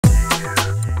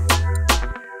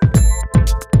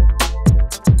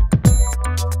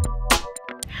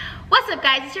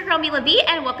girl Mila B,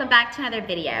 and welcome back to another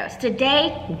video. So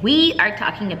today we are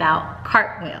talking about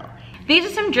cartwheel. These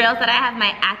are some drills that I have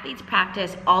my athletes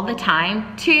practice all the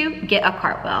time to get a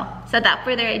cartwheel. So without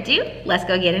further ado, let's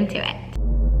go get into it.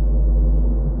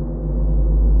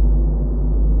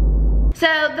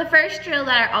 So the first drill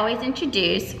that I always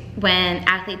introduce when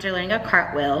athletes are learning a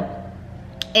cartwheel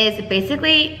is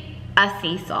basically a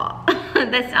seesaw.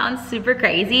 That sounds super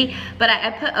crazy, but I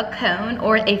put a cone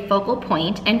or a focal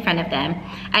point in front of them.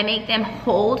 I make them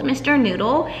hold Mr.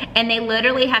 Noodle, and they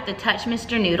literally have to touch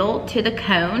Mr. Noodle to the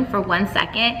cone for 1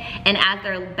 second, and as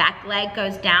their back leg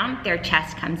goes down, their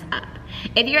chest comes up.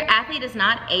 If your athlete is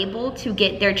not able to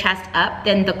get their chest up,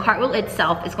 then the cartwheel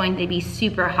itself is going to be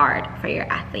super hard for your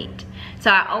athlete. So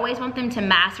I always want them to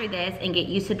master this and get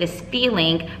used to this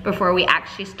feeling before we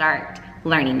actually start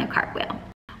learning the cartwheel.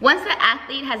 Once the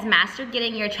athlete has mastered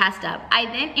getting your chest up, I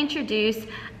then introduce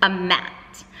a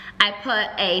mat. I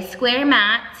put a square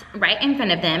mat right in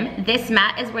front of them. This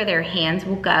mat is where their hands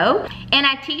will go, and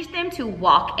I teach them to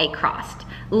walk across.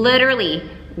 Literally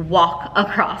walk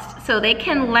across, so they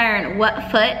can learn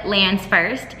what foot lands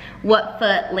first, what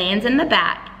foot lands in the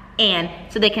back, and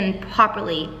so they can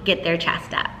properly get their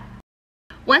chest up.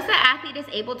 Once the athlete is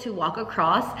able to walk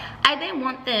across, I then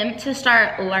want them to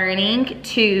start learning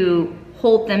to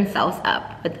hold themselves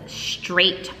up with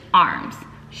straight arms.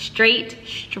 Straight,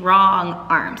 strong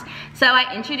arms. So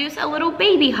I introduce a little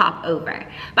baby hop over.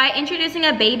 By introducing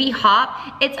a baby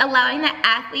hop, it's allowing the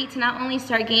athlete to not only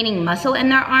start gaining muscle in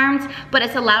their arms, but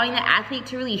it's allowing the athlete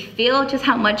to really feel just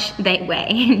how much they weigh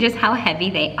and just how heavy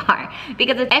they are.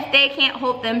 Because if they can't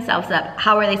hold themselves up,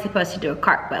 how are they supposed to do a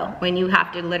cartwheel when you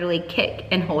have to literally kick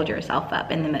and hold yourself up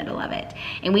in the middle of it?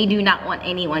 And we do not want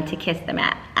anyone to kiss the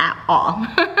mat at all.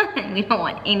 We don't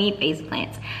want any face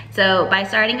plants. So by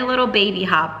starting a little baby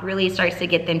hop, really starts to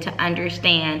get them to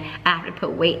understand I have to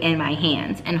put weight in my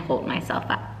hands and hold myself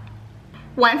up.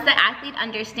 Once the athlete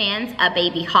understands a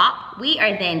baby hop, we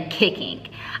are then kicking.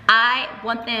 I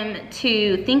want them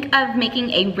to think of making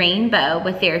a rainbow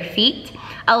with their feet.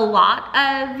 A lot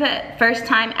of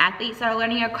first-time athletes that are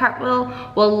learning a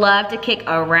cartwheel will love to kick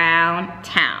around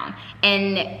town.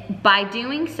 And by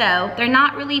doing so, they're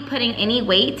not really putting any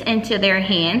weight into their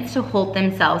hands to hold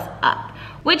themselves up,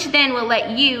 which then will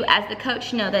let you as the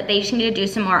coach know that they just need to do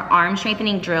some more arm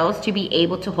strengthening drills to be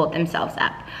able to hold themselves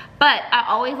up. But I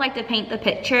always like to paint the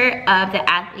picture of the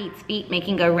athlete's feet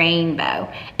making a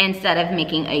rainbow instead of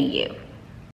making a U.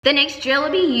 The next drill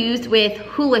will be used with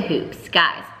hula hoops.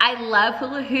 Guys, I love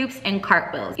hula hoops and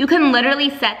cartwheels. You can literally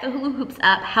set the hula hoops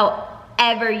up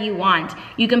however you want.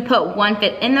 You can put one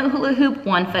foot in the hula hoop,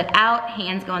 one foot out,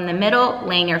 hands go in the middle,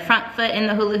 laying your front foot in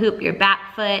the hula hoop, your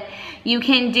back foot. You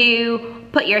can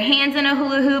put your hands in a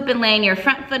hula hoop and laying your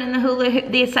front foot in the hula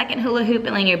hoop, the second hula hoop,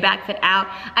 and laying your back foot out.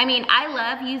 I mean, I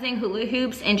love using hula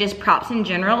hoops and just props in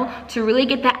general to really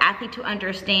get the athlete to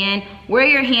understand where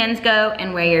your hands go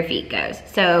and where your feet goes.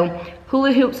 So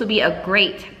hula hoops will be a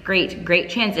great, great, great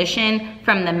transition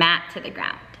from the mat to the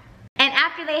ground. And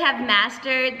after they have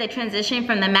mastered the transition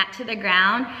from the mat to the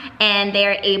ground and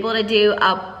they're able to do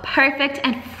a perfect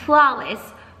and flawless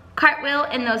cartwheel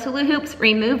in those hula hoops,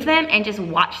 remove them and just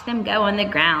watch them go on the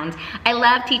ground. I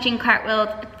love teaching cartwheels.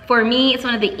 For me, it's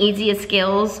one of the easiest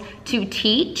skills to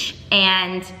teach,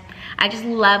 and I just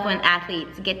love when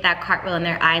athletes get that cartwheel and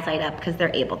their eyes light up because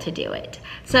they're able to do it.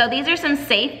 So these are some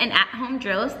safe and at-home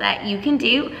drills that you can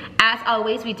do. As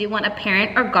always, we do want a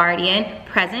parent or guardian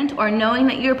present or knowing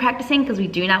that you're practicing because we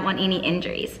do not want any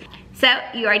injuries. So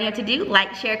you already know what to do.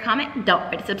 Like, share, comment. Don't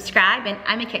forget to subscribe, and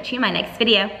I'm gonna catch you in my next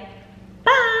video.